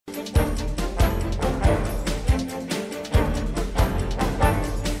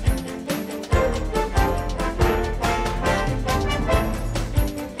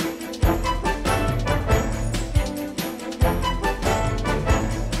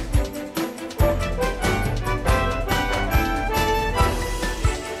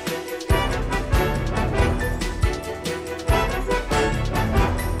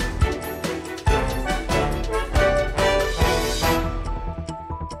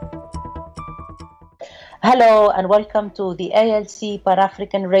Hello and welcome to the ALC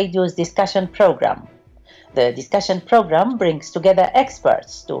Pan-African Radio's discussion program. The discussion program brings together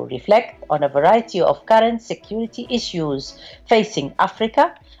experts to reflect on a variety of current security issues facing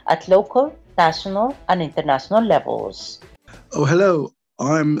Africa at local, national, and international levels. Oh, hello.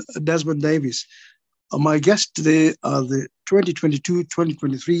 I'm Desmond Davis. My guests today are the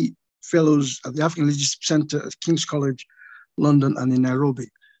 2022-2023 fellows at the African Leadership Center at King's College, London, and in Nairobi.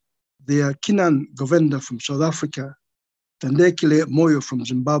 They are Kinan Govenda from South Africa, Tandekile Moyo from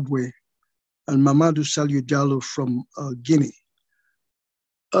Zimbabwe, and Mamadou Saliou Diallo from Guinea.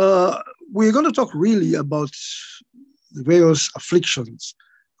 We're going to talk really about the various afflictions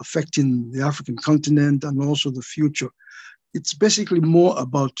affecting the African continent and also the future. It's basically more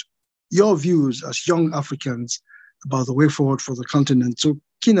about your views as young Africans about the way forward for the continent. So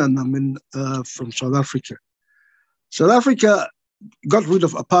Kinan, from South Africa. South Africa got rid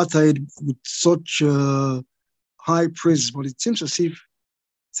of apartheid with such high praise, but it seems as if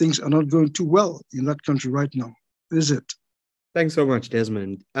things are not going too well in that country right now, is it? Thanks so much,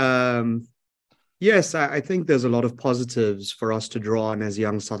 Desmond. Yes, I think there's a lot of positives for us to draw on as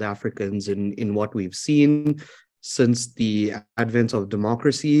young South Africans in what we've seen since the advent of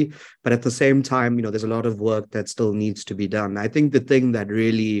democracy. But at the same time, there's a lot of work that still needs to be done. I think the thing that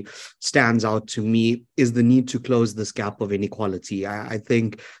really stands out to me is the need to close this gap of inequality. I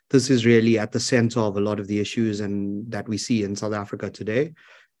think this is really at the center of a lot of the issues that we see in South Africa today.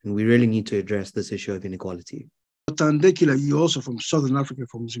 And we really need to address this issue of inequality. Tandekile, you're also from Southern Africa,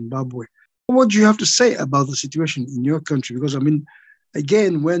 from Zimbabwe. What do you have to say about the situation in your country? Because,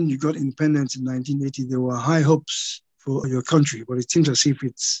 again, when you got independence in 1980, there were high hopes for your country, but it seems as if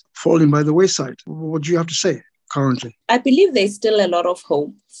it's falling by the wayside. What do you have to say currently? I believe there's still a lot of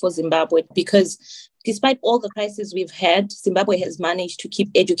hope for Zimbabwe because despite all the crises we've had, Zimbabwe has managed to keep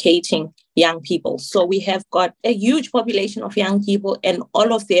educating young people. So we have got a huge population of young people and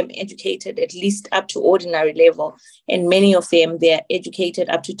all of them educated at least up to ordinary level. And many of them, they're educated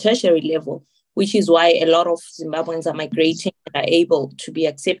up to tertiary level, which is why a lot of Zimbabweans are migrating and are able to be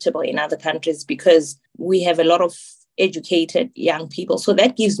acceptable in other countries because we have a lot of educated young people. So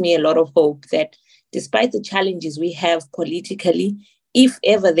that gives me a lot of hope that despite the challenges we have politically, if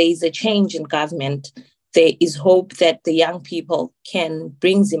ever there is a change in government, there is hope that the young people can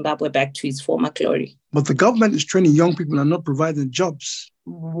bring Zimbabwe back to its former glory. But the government is training young people and not providing jobs.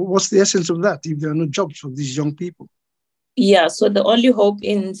 What's the essence of that if there are no jobs for these young people? Yeah, so the only hope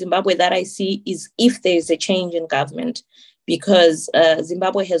in Zimbabwe that I see is if there is a change in government, because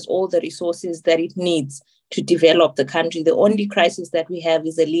Zimbabwe has all the resources that it needs to develop the country. The only crisis that we have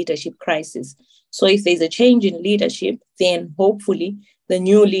is a leadership crisis. So if there's a change in leadership, then hopefully the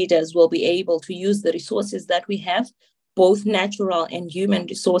new leaders will be able to use the resources that we have, both natural and human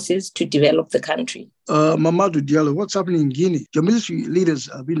resources, to develop the country. Mamadou Diallo, what's happening in Guinea? Your military leaders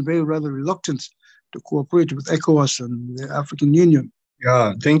have been rather reluctant to cooperate with ECOWAS and the African Union.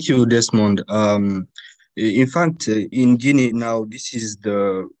 Yeah, thank you, Desmond. In fact, in Guinea now, this is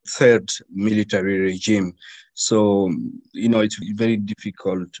the third military regime. So, it's very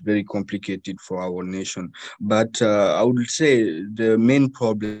difficult, very complicated for our nation. But I would say the main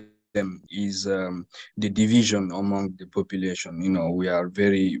problem is the division among the population. We are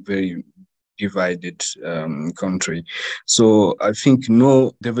very, very divided country. So I think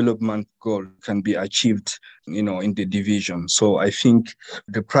no development goal can be achieved, in the division. So I think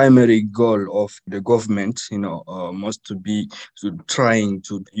the primary goal of the government, must to be trying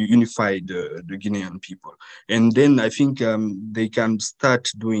to unify the Guinean people. And then I think they can start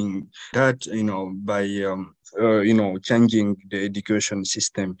doing that, by changing the education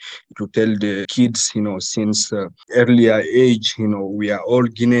system to tell the kids, since earlier age, we are all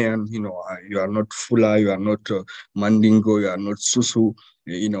Guinean, you are not Fula, you are not Mandingo, you are not Susu,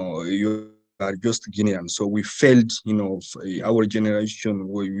 you are just Guinean. So we failed, our generation,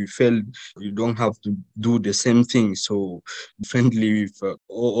 we failed. You don't have to do the same thing. So friendly with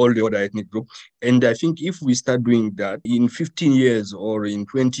all the other ethnic groups. And I think if we start doing that in 15 years or in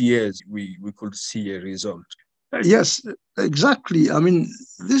 20 years, we could see a result. Yes, exactly.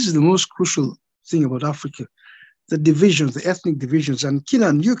 This is the most crucial thing about Africa, the divisions, the ethnic divisions. And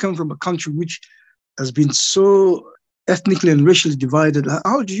Kinan, you come from a country which has been so ethnically and racially divided.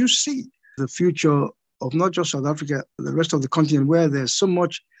 How do you see the future of not just South Africa, but the rest of the continent, where there's so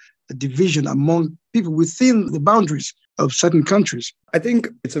much division among people within the boundaries of certain countries? I think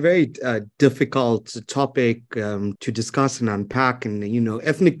it's a very difficult topic to discuss and unpack. And,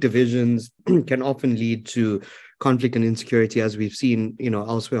 ethnic divisions can often lead to conflict and insecurity, as we've seen,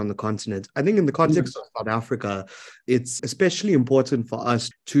 elsewhere on the continent. I think in the context of South Africa, it's especially important for us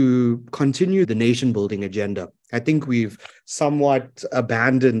to continue the nation building agenda. I think we've somewhat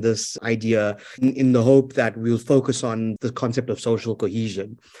abandoned this idea in the hope that we'll focus on the concept of social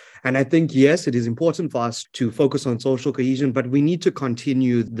cohesion. And I think, yes, it is important for us to focus on social cohesion, but we need to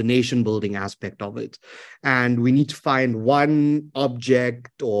continue the nation building aspect of it. And we need to find one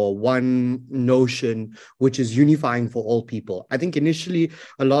object or one notion which is unifying for all people. I think initially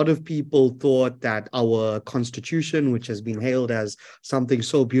a lot of people thought that our constitution, which has been hailed as something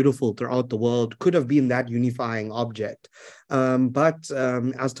so beautiful throughout the world, could have been that unifying object. But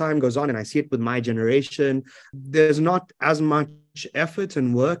as time goes on, and I see it with my generation, there's not as much effort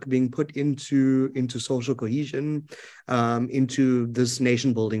and work being put into social cohesion, into this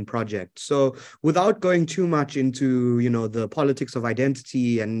nation building project. So without going too much into, the politics of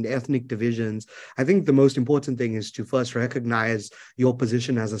identity and ethnic divisions, I think the most important thing is to first recognize your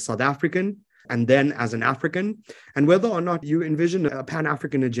position as a South African, and then as an African, and whether or not you envision a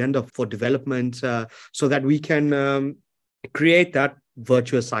Pan-African agenda for development, so that we can create that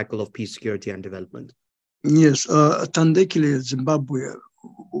virtuous cycle of peace, security, and development. Yes, Thandekile, Zimbabwe,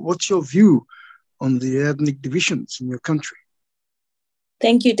 what's your view on the ethnic divisions in your country?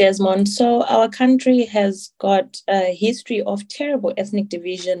 Thank you, Desmond. So our country has got a history of terrible ethnic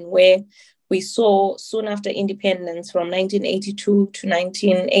division where we saw soon after independence from 1982 to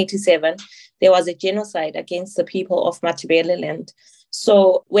 1987, there was a genocide against the people of Matabeleland.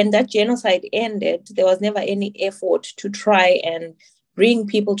 So when that genocide ended, there was never any effort to try and bring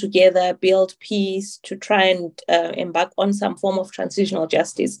people together, build peace, to try and embark on some form of transitional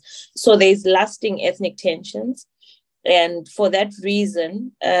justice. So there's lasting ethnic tensions. And for that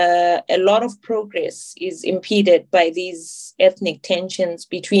reason, a lot of progress is impeded by these ethnic tensions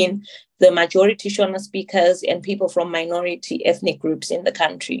between the majority Shona speakers and people from minority ethnic groups in the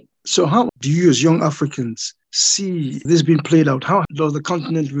country. So how do you as young Africans see this being played out? How does the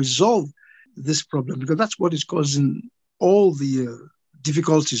continent resolve this problem? Because that's what is causing all the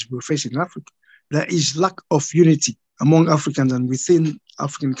difficulties we're facing in Africa. There is lack of unity among Africans and within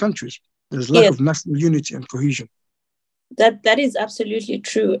African countries. There's lack of national unity and cohesion. That is absolutely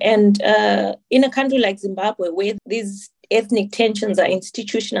true. And in a country like Zimbabwe, where these ethnic tensions are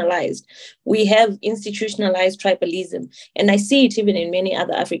institutionalized, we have institutionalized tribalism. And I see it even in many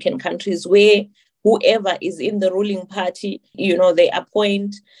other African countries where whoever is in the ruling party, they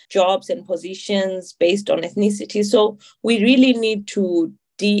appoint jobs and positions based on ethnicity. So we really need to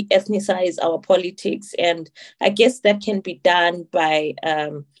de-ethnicize our politics. And I guess that can be done by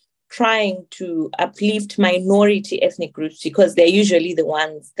trying to uplift minority ethnic groups, because they're usually the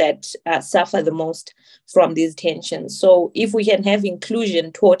ones that suffer the most from these tensions. So if we can have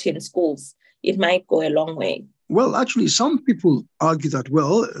inclusion taught in schools, it might go a long way. Well, actually, some people argue that,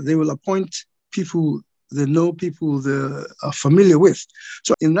 they will appoint people they know, people they are familiar with.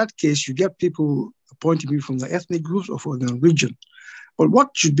 So in that case, you get people appointing people from the ethnic groups or from the region. But what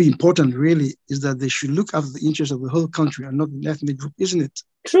should be important really is that they should look after the interests of the whole country and not an ethnic group, isn't it?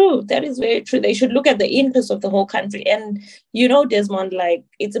 True. That is very true. They should look at the interests of the whole country. And, Desmond,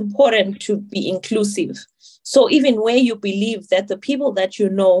 it's important to be inclusive. So even where you believe that the people that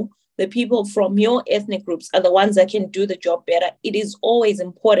the people from your ethnic groups are the ones that can do the job better, it is always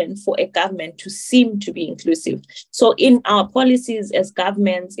important for a government to seem to be inclusive. So in our policies as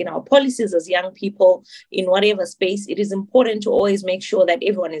governments, in our policies as young people, in whatever space, it is important to always make sure that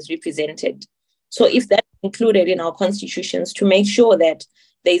everyone is represented. So if that's included in our constitutions, to make sure that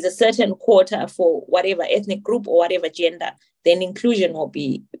there is a certain quota for whatever ethnic group or whatever gender, then inclusion will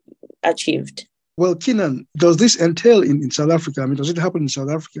be achieved. Well, Keenan, does this entail in South Africa? I mean, does it happen in South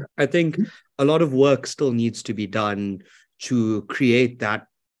Africa? I think a lot of work still needs to be done to create that,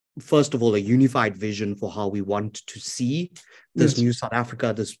 first of all, a unified vision for how we want to see this new South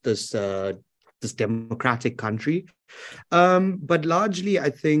Africa, this democratic country. But largely, I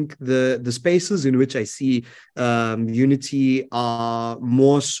think the spaces in which I see unity are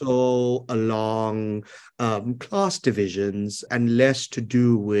more so along class divisions and less to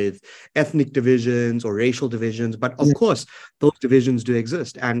do with ethnic divisions or racial divisions. But of course, those divisions do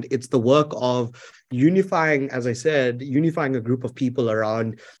exist. And it's the work of unifying, as I said, unifying a group of people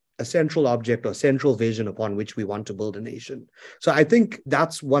around a central object or central vision upon which we want to build a nation. So I think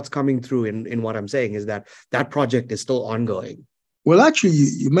that's what's coming through in what I'm saying, is that project is still ongoing. Well, actually,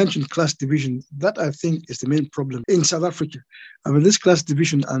 you mentioned class division. That, I think, is the main problem in South Africa. I mean, this class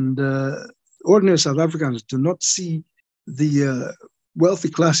division, and ordinary South Africans do not see the wealthy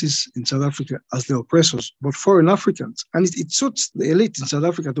classes in South Africa as the oppressors, but foreign Africans. And it suits the elite in South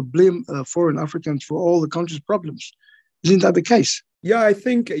Africa to blame foreign Africans for all the country's problems. Isn't that the case? Yeah, I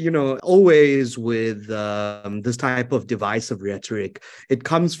think, always with this type of divisive rhetoric, it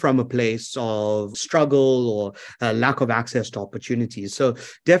comes from a place of struggle or lack of access to opportunities. So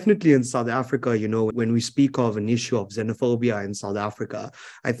definitely in South Africa, when we speak of an issue of xenophobia in South Africa,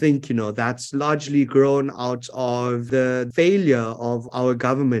 I think, that's largely grown out of the failure of our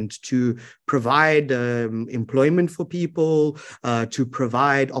government to provide employment for people, to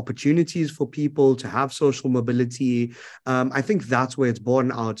provide opportunities for people to have social mobility. I think that's where it's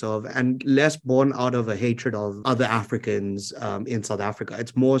born out of, and less born out of a hatred of other Africans in South Africa.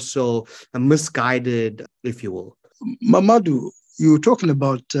 It's more so a misguided, if you will. Mamadou, you were talking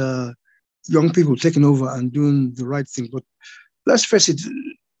about young people taking over and doing the right thing, but let's face it,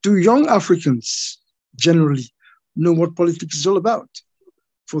 do young Africans generally know what politics is all about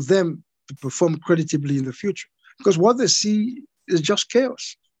for them to perform creditably in the future? Because what they see is just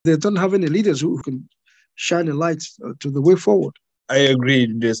chaos. They don't have any leaders who can shine a light to the way forward. I agree,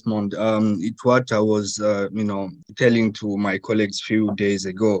 Desmond. It's what I was, telling to my colleagues a few days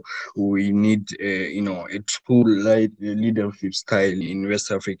ago. We need, a true leadership style in West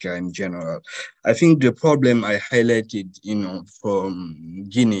Africa in general. I think the problem I highlighted, from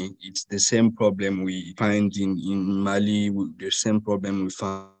Guinea, it's the same problem we find in Mali, the same problem we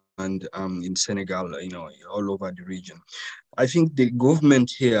find in Senegal, all over the region. I think the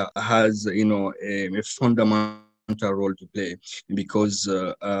government here has, a fundamental role to play, because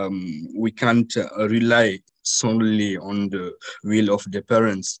we can't rely solely on the will of the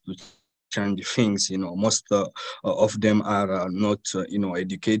parents to change things. Most of them are not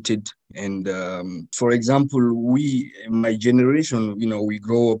educated, and for example, my generation, we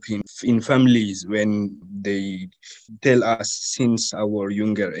grow up in families when they tell us since our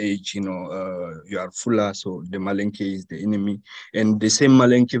younger age, you are Fula, so the Malenke is the enemy, and the same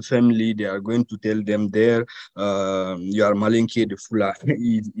Malenke family, they are going to tell them there, you are Malenke, the Fula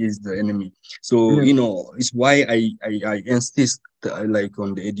is the enemy. So it's why I insist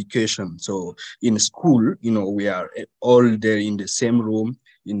on the education. So in school, we are all there in the same room,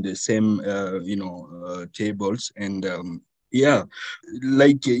 in the same tables, and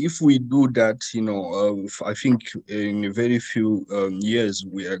if we do that, I think in a very few years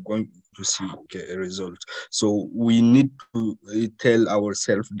we are going to see a result. So we need to tell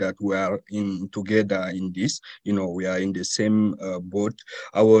ourselves that we are together in this. We are in the same boat.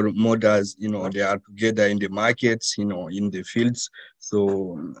 Our mothers, they are together in the markets, in the fields.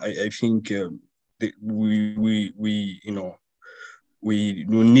 So I think we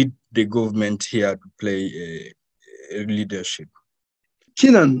need the government here to play a leadership.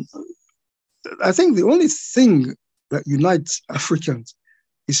 Keenan, I think the only thing that unites Africans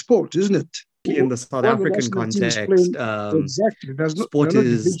is sport, isn't it? In the South African context, exactly. Sport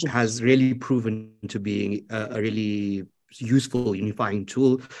has really proven to be a really useful unifying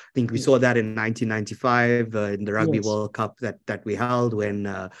tool. I think we saw that in 1995 in the Rugby World Cup that we held,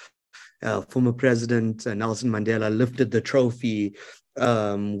 when former President Nelson Mandela lifted the trophy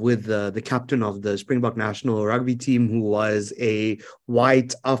with the captain of the Springbok national rugby team, who was a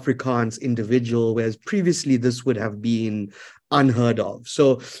white Afrikaans individual, whereas previously this would have been unheard of.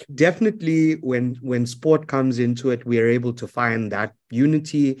 So definitely when sport comes into it, we are able to find that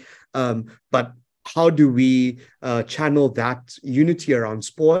unity. But how do we channel that unity around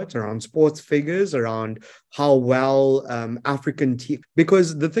sport, around sports figures, around how well African team?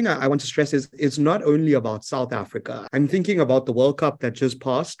 Because the thing I want to stress is it's not only about South Africa. I'm thinking about the World Cup that just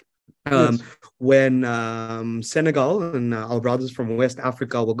passed. When Senegal and our brothers from West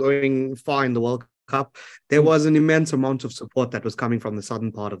Africa were going far in the World Cup, there was an immense amount of support that was coming from the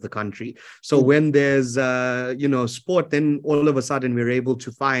southern part of the country. So when there's sport, then all of a sudden we're able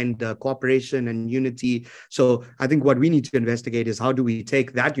to find cooperation and unity. So I think what we need to investigate is how do we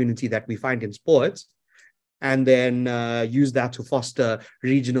take that unity that we find in sports and then use that to foster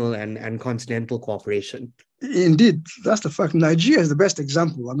regional and continental cooperation. Indeed, that's the fact. Nigeria is the best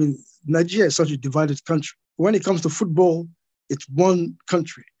example. I mean, Nigeria is such a divided country. When it comes to football, it's one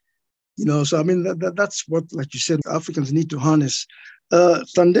country. So I mean, that's what, like you said, Africans need to harness.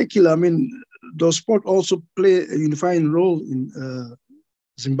 Thandekile, I mean, does sport also play a unifying role in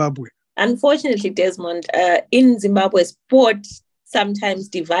Zimbabwe? Unfortunately, Desmond, in Zimbabwe, sport sometimes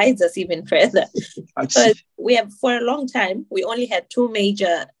divides us even further. Because for a long time, we only had two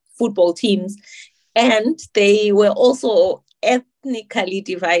major football teams, and they were also ethnically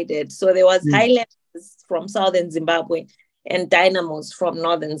divided. So there was Highlanders from southern Zimbabwe and Dynamos from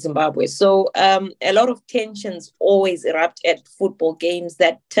northern Zimbabwe. So a lot of tensions always erupt at football games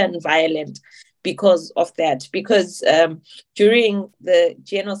that turn violent because of that. Because during the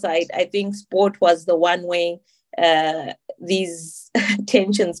genocide, I think sport was the one way these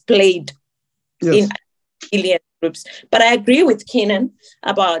tensions played Yes. in alien groups. But I agree with Kenan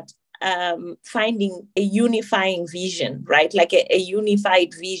about finding a unifying vision, right? Like a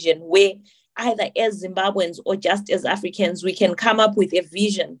unified vision where either as Zimbabweans or just as Africans, we can come up with a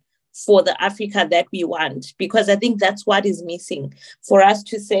vision for the Africa that we want, because I think that's what is missing for us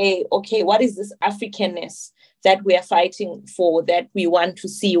to say, okay, what is this Africanness that we are fighting for, that we want to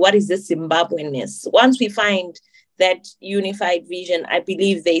see? What is this Zimbabweanness? Once we find that unified vision, I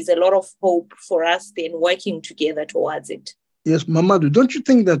believe there is a lot of hope for us then working together towards it. Yes, Mamadou, don't you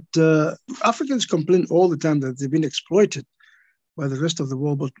think that Africans complain all the time that they've been exploited by the rest of the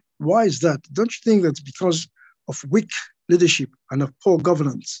world? But why is that? Don't you think that's because of weak leadership and of poor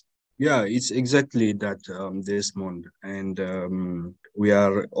governance? Yeah, it's exactly that, Desmond. And we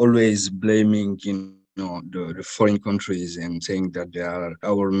are always blaming, the foreign countries and saying that they are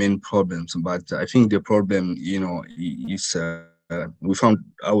our main problems. But I think the problem, is we found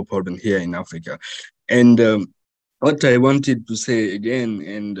our problem here in Africa. And what I wanted to say again,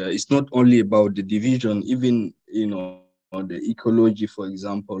 and it's not only about the division, even, the ecology, for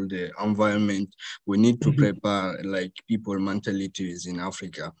example, the environment, we need to prepare like people mentalities in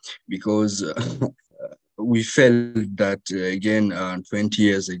Africa, because we felt that again 20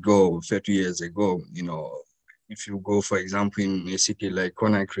 years ago, 30 years ago, if you go, for example, in a city like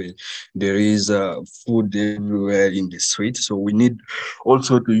Conakry, there is food everywhere in the street. So we need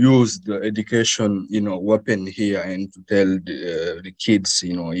also to use the education, weapon here, and to tell the kids,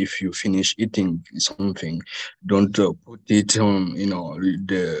 if you finish eating something, don't put it on,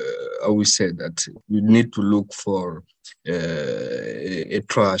 I always say that you need to look for a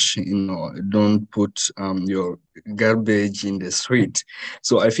trash, don't put your garbage in the street.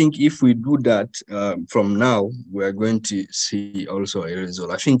 So I think if we do that from now, we are going to see also a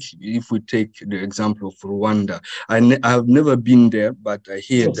result. I think if we take the example of Rwanda, I have never been there, but I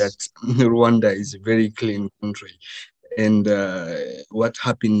hear that Rwanda is a very clean country. And what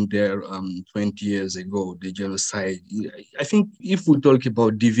happened there 20 years ago, the genocide, I think if we talk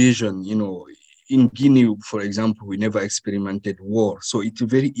about division, in Guinea, for example, we never experimented war. So it's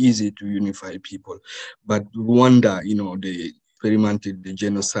very easy to unify people. But Rwanda, they experimented the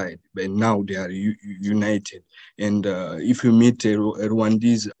genocide, but now they are united. And if you meet a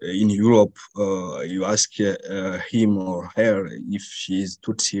Rwandese in Europe, you ask him or her if she is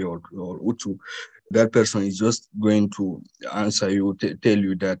Tutsi or Hutu, that person is just going to answer you, tell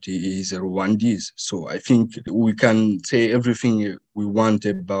you that he is a Rwandese. So I think we can say everything we want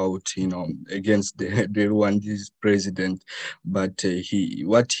about, against the Rwandese president, but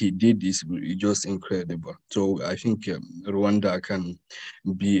what he did is just incredible. So I think Rwanda can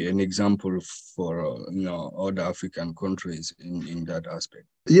be an example for other African countries in that aspect.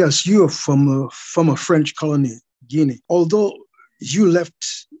 Yes, you are from a French colony, Guinea. Although you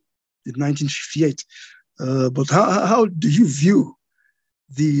left in 1958. But how do you view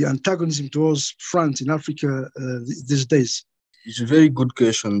the antagonism towards France in Africa these days? It's a very good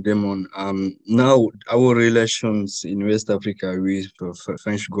question, Damon. Now, our relations in West Africa with the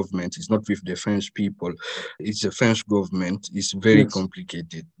French government is not with the French people. It's the French government. It's very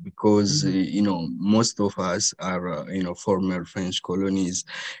complicated because, most of us are, former French colonies,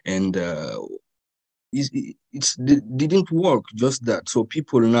 and it didn't work, just that. So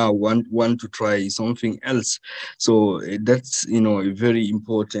people now want to try something else. So that's a very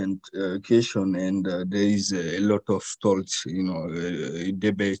important question, and there is a lot of thoughts,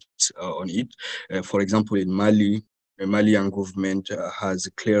 debate on it. For example, in Mali, the Malian government has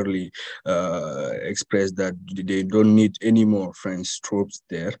clearly expressed that they don't need any more French troops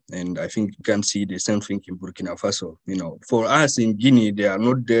there. And I think you can see the same thing in Burkina Faso. For us in Guinea, they are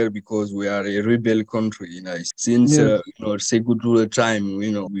not there because we are a rebel country. Since Sékou Touré time,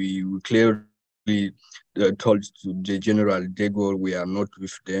 we clearly told to the General de Gaulle we are not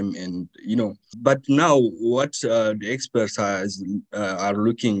with them, and But now what the experts are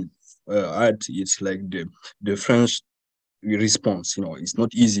looking at, it's like the French response. It's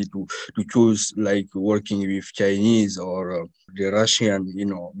not easy to choose like working with Chinese or the Russian,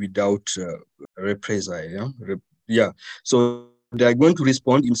 without reprisal. So they are going to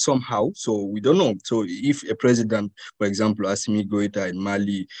respond in somehow. So we don't know. So if a president, for example, Assimi Goïta in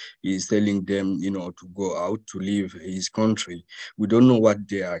Mali, is telling them, to go out, to leave his country, we don't know what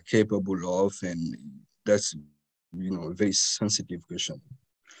they are capable of, and that's, a very sensitive question.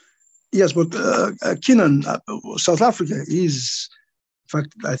 Yes, but Kenan, South Africa is, in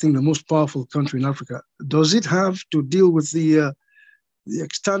fact, I think the most powerful country in Africa. Does it have to deal with the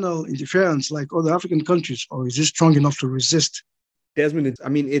external interference like other African countries, or is it strong enough to resist? Desmond,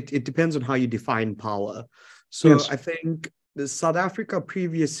 it depends on how you define power. So Yes. I think South Africa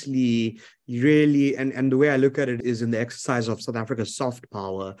previously really, and the way I look at it is in the exercise of South Africa's soft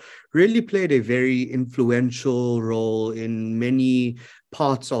power, really played a very influential role in many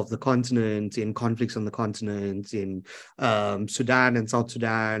parts of the continent, in conflicts on the continent, in Sudan and South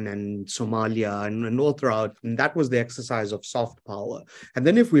Sudan and Somalia and all throughout. And that was the exercise of soft power. And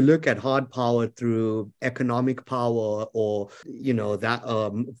then if we look at hard power through economic power or,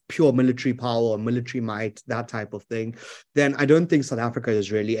 that pure military power or military might, that type of thing, then I don't think South Africa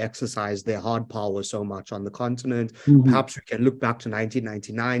has really exercised their hard power so much on the continent. Mhm. Perhaps we can look back to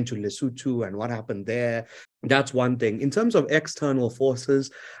 1999 to Lesotho and what happened there. That's one thing. In terms of external forces,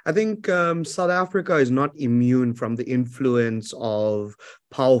 I think South Africa is not immune from the influence of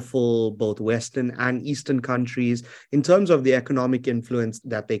powerful both Western and Eastern countries in terms of the economic influence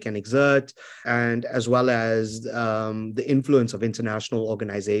that they can exert, and as well as the influence of international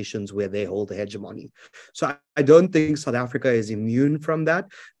organizations where they hold the hegemony. So I don't think South Africa is immune from that,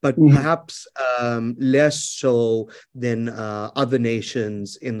 but perhaps less so than other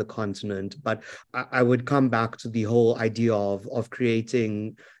nations in the continent. But I would come back to the whole idea of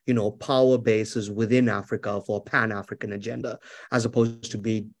creating, power bases within Africa for a Pan-African agenda, as opposed to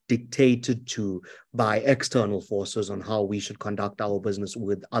be dictated to by external forces on how we should conduct our business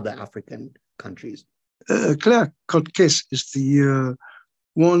with other African countries. A clear-cut case is the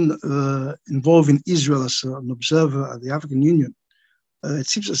one involving Israel as an observer at the African Union. It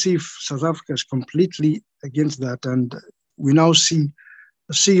seems as if South Africa is completely against that, and we now see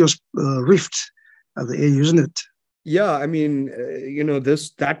a serious rift at the AU, isn't it? Yeah, I mean,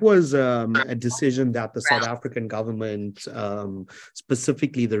 that was a decision that the South African government,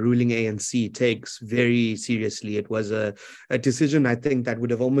 specifically the ruling ANC, takes very seriously. It was a decision, I think, that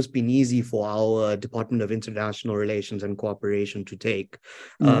would have almost been easy for our Department of International Relations and Cooperation to take.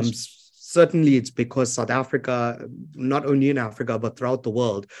 Yes. Certainly, it's because South Africa, not only in Africa, but throughout the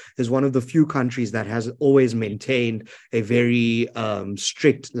world, is one of the few countries that has always maintained a very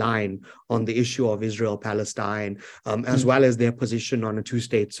strict line on the issue of Israel-Palestine, as well as their position on a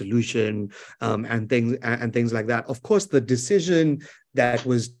two-state solution and things like that. Of course, the decision that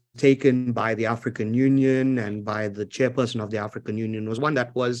was taken by the African Union and by the chairperson of the African Union was one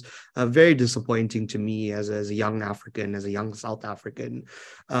that was very disappointing to me as a young African, as a young South African.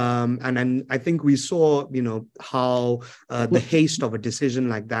 And I think we saw, how the haste of a decision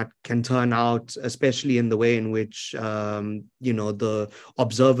like that can turn out, especially in the way in which, the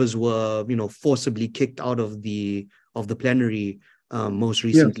observers were, forcibly kicked out of the plenary most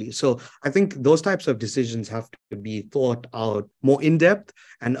recently. Yeah. So I think those types of decisions have to be thought out more in depth,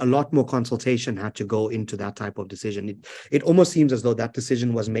 and a lot more consultation had to go into that type of decision. It almost seems as though that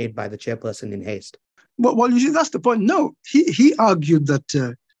decision was made by the chairperson in haste. Well, you see, that's the point. No, he argued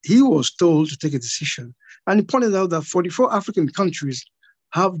that he was told to take a decision, and he pointed out that 44 African countries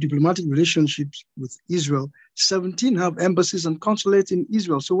have diplomatic relationships with Israel. 17 have embassies and consulates in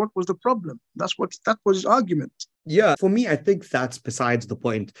Israel. So what was the problem? That was his argument. Yeah, for me, I think that's besides the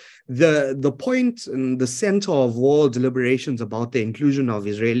point. The point and the center of all deliberations about the inclusion of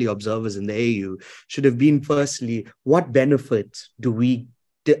Israeli observers in the AU should have been, firstly, what benefit do we,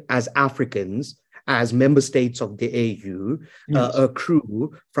 as Africans, as member states of the AU,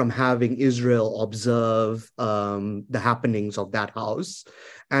 accrue from having Israel observe the happenings of that house?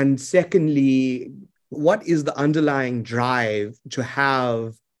 And secondly, what is the underlying drive to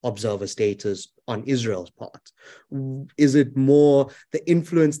have observer status on Israel's part? Is it more the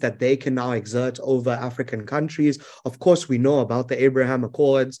influence that they can now exert over African countries? Of course, we know about the Abraham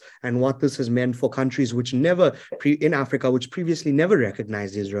Accords and what this has meant for countries which in Africa, which previously never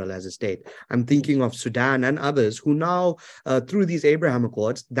recognized Israel as a state. I'm thinking of Sudan and others who now, through these Abraham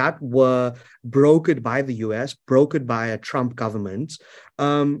Accords that were brokered by the US, brokered by a Trump government,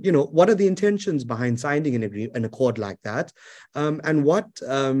 what are the intentions behind signing an accord like that? And what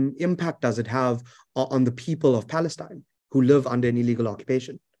impact does it have on the people of Palestine who live under an illegal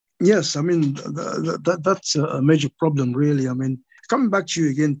occupation? Yes, I mean, that's a major problem, really. I mean, coming back to you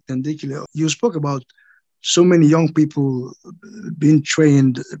again, Thandikile, you spoke about so many young people being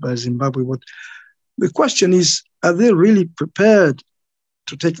trained by Zimbabwe. But the question is, are they really prepared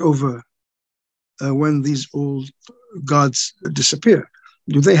to take over when these old guards disappear?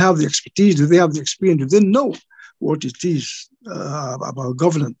 Do they have the expertise? Do they have the experience? Do they know what it is about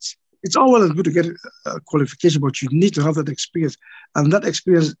governance? It's all well and good to get a qualification, but you need to have that experience. And that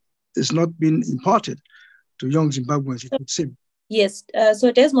experience is not being imparted to young Zimbabweans, it would seem. Yes.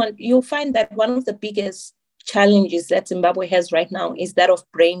 So Desmond, you'll find that one of the biggest challenges that Zimbabwe has right now is that of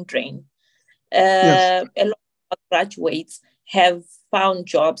brain drain. Yes. A lot of graduates have found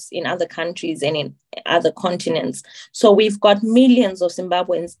jobs in other countries and in other continents. So we've got millions of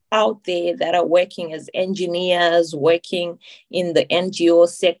Zimbabweans out there that are working as engineers, working in the NGO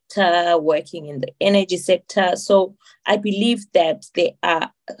sector, working in the energy sector. So I believe that there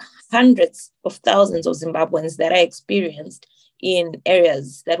are hundreds of thousands of Zimbabweans that are experienced in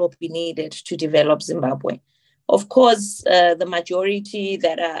areas that will be needed to develop Zimbabwe. Of course, the majority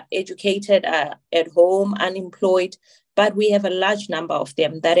that are educated are at home, unemployed, but we have a large number of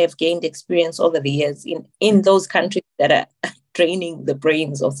them that have gained experience over the years in those countries that are training the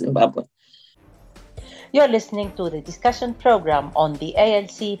brains of Zimbabwe. You're listening to the discussion program on the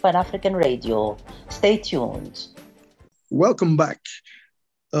ALC Pan-African Radio. Stay tuned. Welcome back.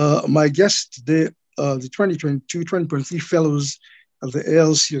 My guest today, the 2022-2023 fellows of the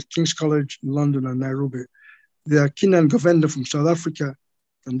ALC at King's College in London and Nairobi. They are Keenan Govender from South Africa,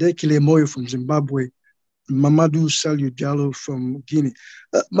 Thandekile Moyo from Zimbabwe, and Mamadou Salou Diallo from Guinea.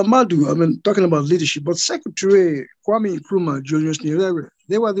 Mamadou, talking about leadership, but Secretary Kwame Nkrumah, Julius Nyerere,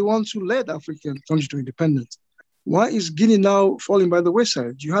 they were the ones who led African country to independence. Why is Guinea now falling by the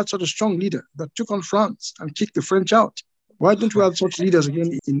wayside? You had such a strong leader that took on France and kicked the French out. Why don't we have such leaders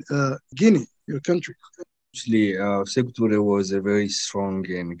again in Guinea, your country? Actually, Sekou was a very strong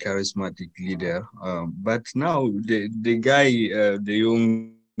and charismatic leader. But now the guy, the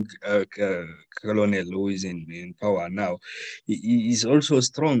young colonel who is in power now, he is also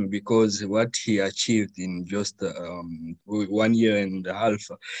strong because what he achieved in just 1 year and a half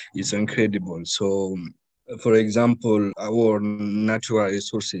is incredible. So, for example, our natural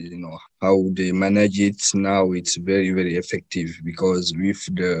resources, how they manage it now, it's very, very effective because with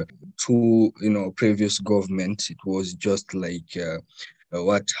the two, previous governments, it was just like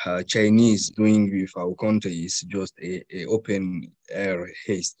what Chinese doing with our country is just a open air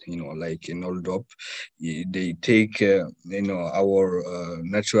haste, like an old up. They take, our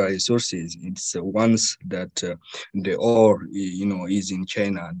natural resources. It's once that the ore, is in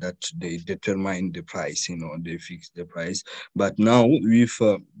China that they determine the price, they fix the price. But now with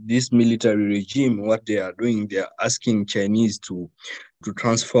this military regime, what they are doing, they are asking Chinese to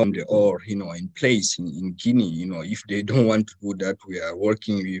transform the ore, in place in Guinea. If they don't want to do that, we are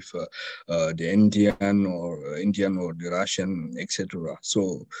working with the Indian or the Russian, etc.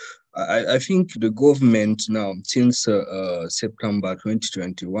 So I think the government now, since September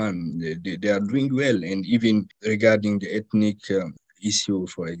 2021, they are doing well. And even regarding the ethnic issue,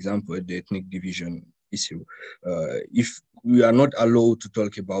 for example, the ethnic division issue, if we are not allowed to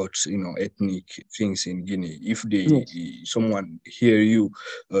talk about, ethnic things in Guinea. If someone hear you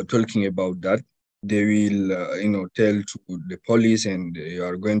talking about that, they will, tell to the police, and you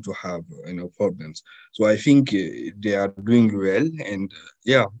are going to have, problems. So I think they are doing well, and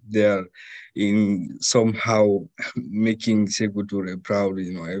they are in somehow making Sekou Touré proud,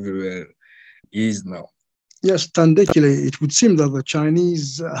 everywhere he is now. Yes, Thandekile, it would seem that the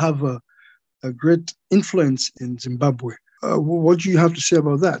Chinese have a great influence in Zimbabwe. What do you have to say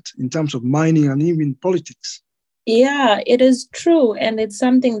about that in terms of mining and even politics? Yeah, it is true. And it's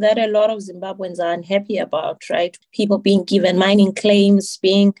something that a lot of Zimbabweans are unhappy about, right? People being given mining claims,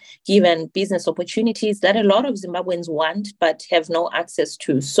 being given business opportunities that a lot of Zimbabweans want but have no access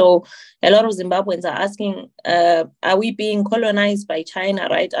to. So a lot of Zimbabweans are asking, are we being colonized by China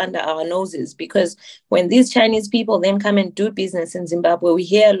right under our noses? Because when these Chinese people then come and do business in Zimbabwe, we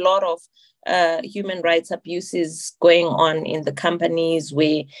hear a lot of human rights abuses going on in the companies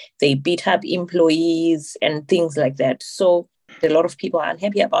where they beat up employees and things like that. So a lot of people are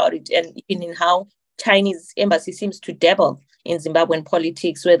unhappy about it, and even in how Chinese embassy seems to dabble in Zimbabwean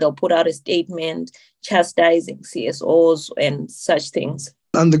politics, where they'll put out a statement chastising CSOs and such things.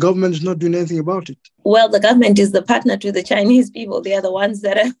 And the government is not doing anything about it. Well, the government is the partner to the Chinese people. They are the ones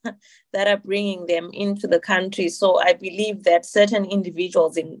that are bringing them into the country. So I believe that certain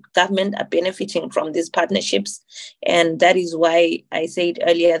individuals in government are benefiting from these partnerships. And that is why I said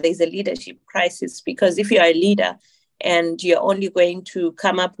earlier, there's a leadership crisis, because if you're a leader and you're only going to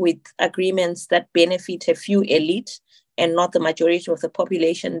come up with agreements that benefit a few elite and not the majority of the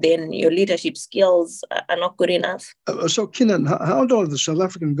population, then your leadership skills are not good enough. So, Keenan, how does the South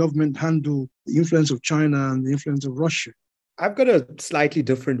African government handle the influence of China and the influence of Russia? I've got a slightly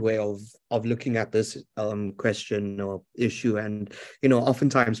different way of looking at this question or issue. And,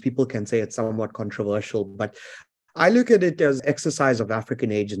 oftentimes people can say it's somewhat controversial, but I look at it as exercise of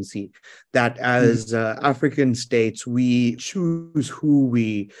African agency, that as African states, we choose who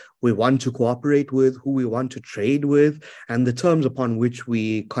we want to cooperate with, who we want to trade with, and the terms upon which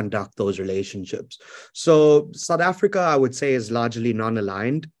we conduct those relationships. So South Africa, I would say, is largely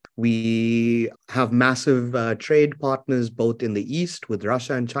non-aligned We have massive trade partners both in the East with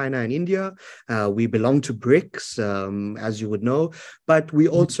Russia and China and India. We belong to BRICS, as you would know, but we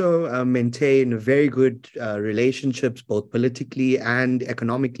also maintain very good relationships, both politically and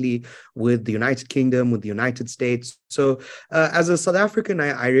economically, with the United Kingdom, with the United States. So as a South African,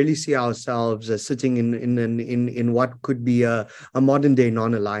 I really see ourselves as sitting in what could be a modern day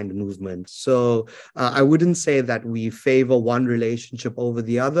non-aligned movement. So I wouldn't say that we favor one relationship over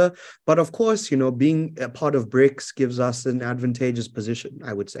the other. But of course, being a part of BRICS gives us an advantageous position,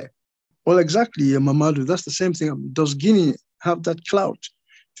 I would say. Well, exactly, Mamadou. That's the same thing. Does Guinea have that clout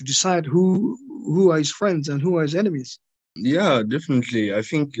to decide who are his friends and who are his enemies? Yeah, definitely. I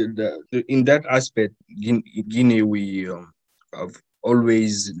think that in that aspect, Guinea, we have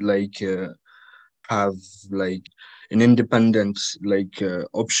always have an independent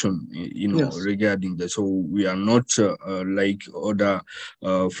option, Yes. regarding that. So we are not like other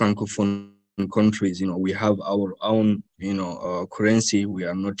francophone countries. We have our own currency. We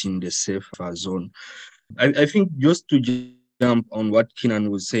are not in the safe zone. I think just to jump on what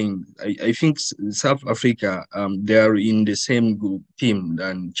Kenan was saying, I think South Africa, they are in the same group team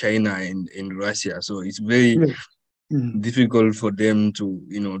than China and Russia. So it's very difficult for them to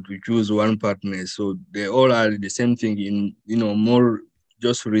choose one partner. So they all are the same thing. More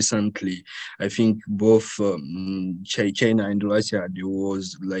just recently, I think both China and Russia, they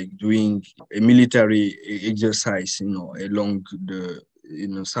was doing a military exercise along the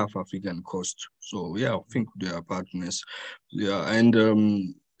South African coast. So yeah, I think they are partners. Yeah, and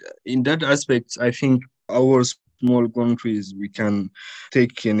in that aspect, I think our small countries, we can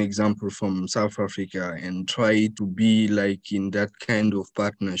take an example from South Africa and try to be in that kind of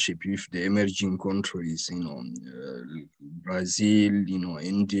partnership with the emerging countries, Brazil,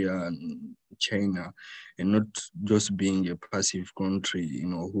 India, China, and not just being a passive country,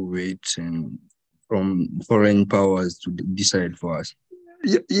 who waits and from foreign powers to decide for us.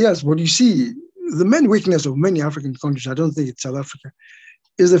 Yes, but you see, the main weakness of many African countries, I don't think it's South Africa,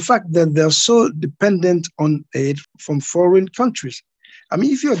 is the fact that they're so dependent on aid from foreign countries. I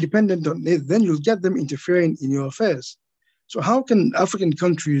mean, if you're dependent on aid, then you'll get them interfering in your affairs. So how can African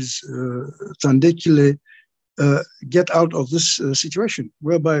countries, Tandekile, get out of this situation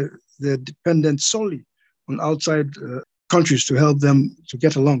whereby they're dependent solely on outside countries to help them to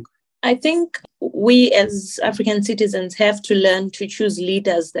get along? I think we as African citizens have to learn to choose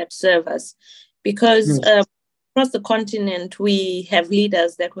leaders that serve us, because across the continent, we have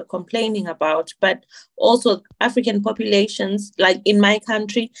leaders that we're complaining about, but also African populations, like in my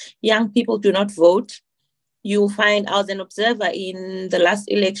country, young people do not vote. You'll find I was an observer in the last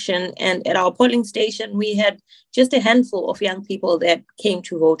election, and at our polling station, we had just a handful of young people that came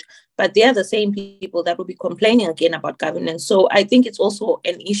to vote, but they are the same people that will be complaining again about governance. So I think it's also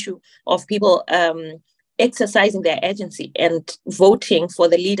an issue of people exercising their agency and voting for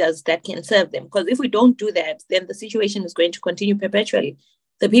the leaders that can serve them. Because if we don't do that, then the situation is going to continue perpetually.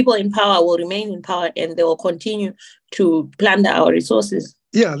 The people in power will remain in power and they will continue to plunder our resources.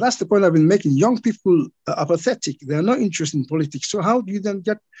 Yeah, that's the point I've been making. Young people are apathetic. They're not interested in politics. So how do you then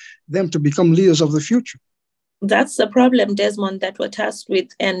get them to become leaders of the future? That's the problem, Desmond, that we're tasked with.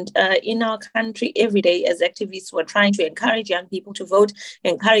 And in our country, every day as activists, we're trying to encourage young people to vote,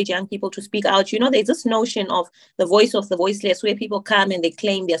 encourage young people to speak out. There's this notion of the voice of the voiceless, where people come and they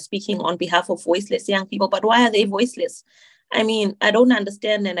claim they're speaking on behalf of voiceless young people. But why are they voiceless? I mean, I don't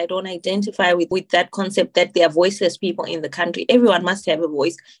understand and I don't identify with that concept that there are voiceless people in the country. Everyone must have a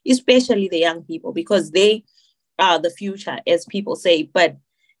voice, especially the young people, because they are the future, as people say. But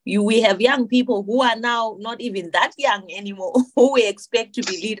we have young people who are now not even that young anymore, who we expect to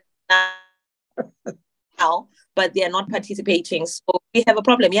be leaders now, but they are not participating. So we have a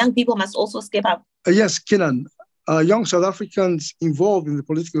problem. Young people must also step up. Yes, Kenan, are young South Africans involved in the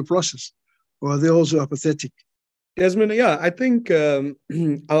political process, or are they also apathetic? Desmond, yeah, I think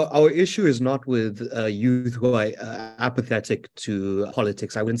our issue is not with youth who are apathetic to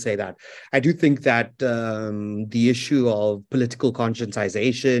politics. I wouldn't say that. I do think that the issue of political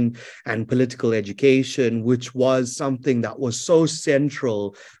conscientization and political education, which was something that was so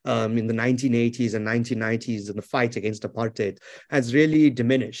central in the 1980s and 1990s in the fight against apartheid, has really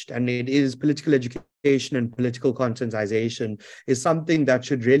diminished. And it is political education and political conscientization is something that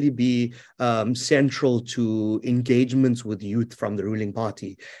should really be central to engagements with youth from the ruling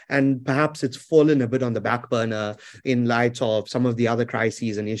party. And perhaps it's fallen a bit on the back burner in light of some of the other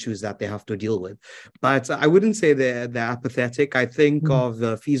crises and issues that they have to deal with. But I wouldn't say they're apathetic. I think of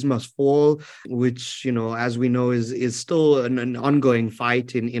the Fees Must Fall, which, as we know, is still an ongoing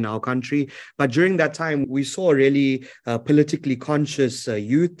fight in our country. But during that time, we saw really politically conscious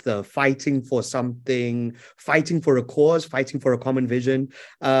youth fighting for something, fighting for a cause, fighting for a common vision.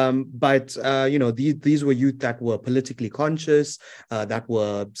 But these were youth that were politically conscious, that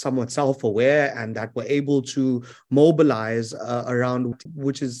were somewhat self-aware, and that were able to mobilize around,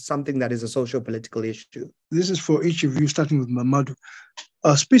 which is something that is a socio-political issue. This is for each of you, starting with Mamadou.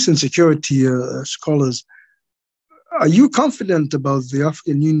 Peace and security scholars, are you confident about the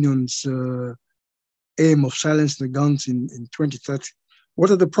African Union's aim of silencing the guns in 2030? What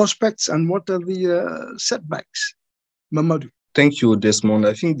are the prospects and what are the setbacks? Mamadou. Thank you, Desmond.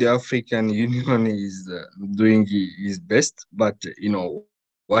 I think the African Union is doing its best, but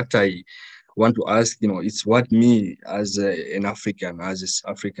what I want to ask, it's what me as an African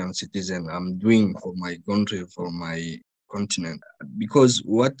citizen, I'm doing for my country, for my continent. Because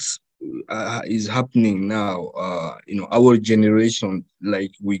what is happening now, our generation,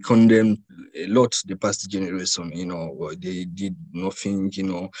 like we condemn a lot the past generation, they did nothing,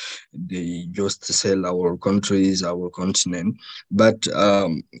 they just sell our countries, our continent. But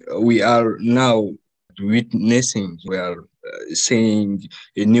we are now witnessing, we are saying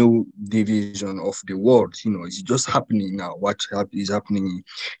a new division of the world. It's just happening now. What is happening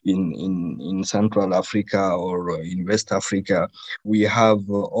in Central Africa or in West Africa? We have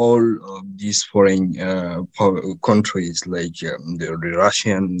all these foreign countries like the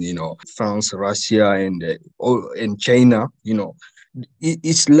Russian, France, Russia, and China.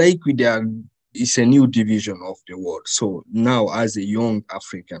 It's like it's a new division of the world. So now, as a young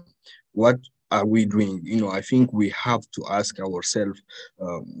African, what are we doing? I think we have to ask ourselves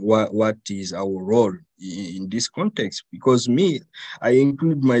what is our role in this context, because I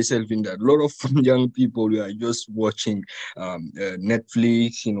include myself in that. A lot of young people who are just watching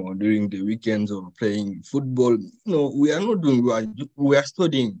Netflix, during the weekends, or playing football. We are not doing, we are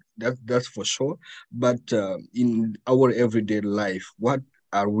studying, that's for sure. But in our everyday life, what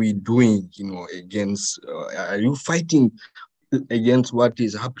are we doing, against, are you fighting against what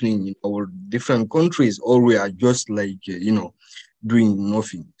is happening in our different countries, or we are just like, doing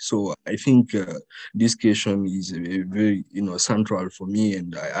nothing? So I think this question is very, central for me,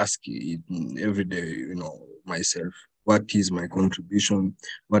 and I ask it every day, myself, what is my contribution,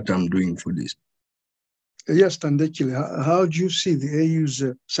 what I'm doing for this. Yes, Thandekile, how do you see the AU's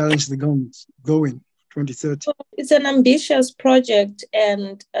Silence the Guns going 2030? It's an ambitious project,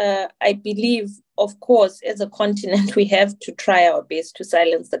 and I believe, of course, as a continent, we have to try our best to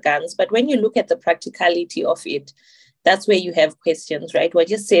silence the guns. But when you look at the practicality of it, that's where you have questions, right? We're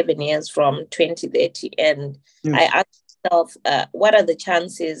just 7 years from 2030. And yes. I ask myself, what are the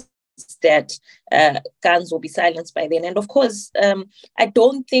chances that guns will be silenced by then? And of course, I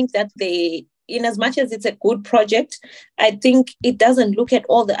don't think that in as much as it's a good project, I think it doesn't look at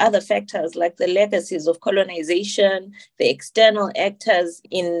all the other factors, like the legacies of colonization, the external actors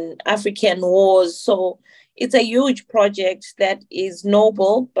in African wars. So it's a huge project that is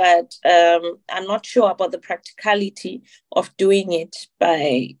noble, but I'm not sure about the practicality of doing it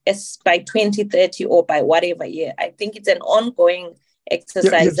by 2030 or by whatever year. I think it's an ongoing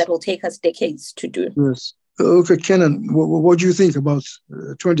exercise that will take us decades to do. Yes. Okay, Kenan, what do you think about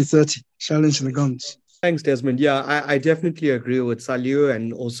 2030, silencing the guns? Thanks, Desmond. Yeah, I definitely agree with Saliu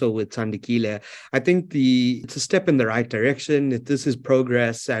and also with Thandekile. I think it's a step in the right direction. This is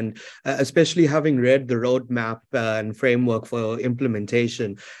progress, and especially having read the roadmap and framework for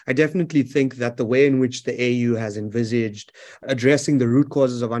implementation, I definitely think that the way in which the AU has envisaged addressing the root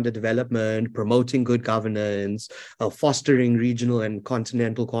causes of underdevelopment, promoting good governance, fostering regional and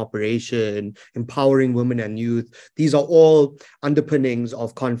continental cooperation, empowering women and youth, these are all underpinnings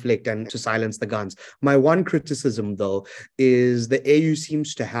of conflict and to silence the guns. My one criticism, though, is the AU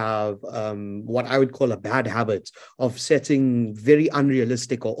seems to have what I would call a bad habit of setting very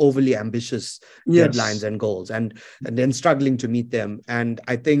unrealistic or overly ambitious deadlines and goals, and then struggling to meet them. And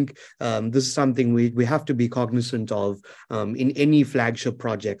I think this is something we have to be cognizant of in any flagship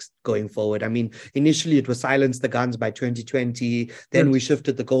projects going forward. I mean, initially it was silence the guns by 2020, then we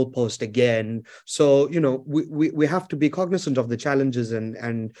shifted the goalpost again. So, we have to be cognizant of the challenges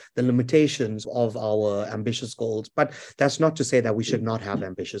and the limitations of our ambitious goals, but that's not to say that we should not have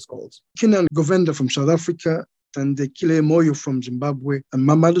ambitious goals. Kenan Govender from South Africa, and Thandekile Moyo from Zimbabwe, and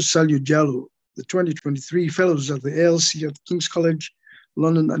Mamadou Saliu Diallo the 2023 fellows at the ALC at King's College,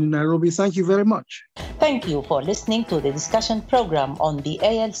 London and in Nairobi. Thank you very much. Thank you for listening to the discussion program on the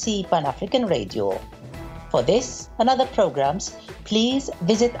ALC Pan-African Radio. For this and other programs, please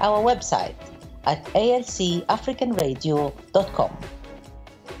visit our website at alcafricanradio.com.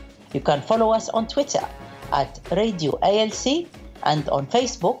 You can follow us on Twitter at Radio ALC and on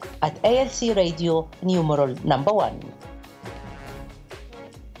Facebook at ALC Radio #1.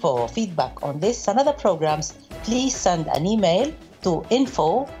 For feedback on this and other programs, please send an email to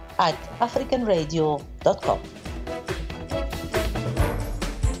info@africanradio.com.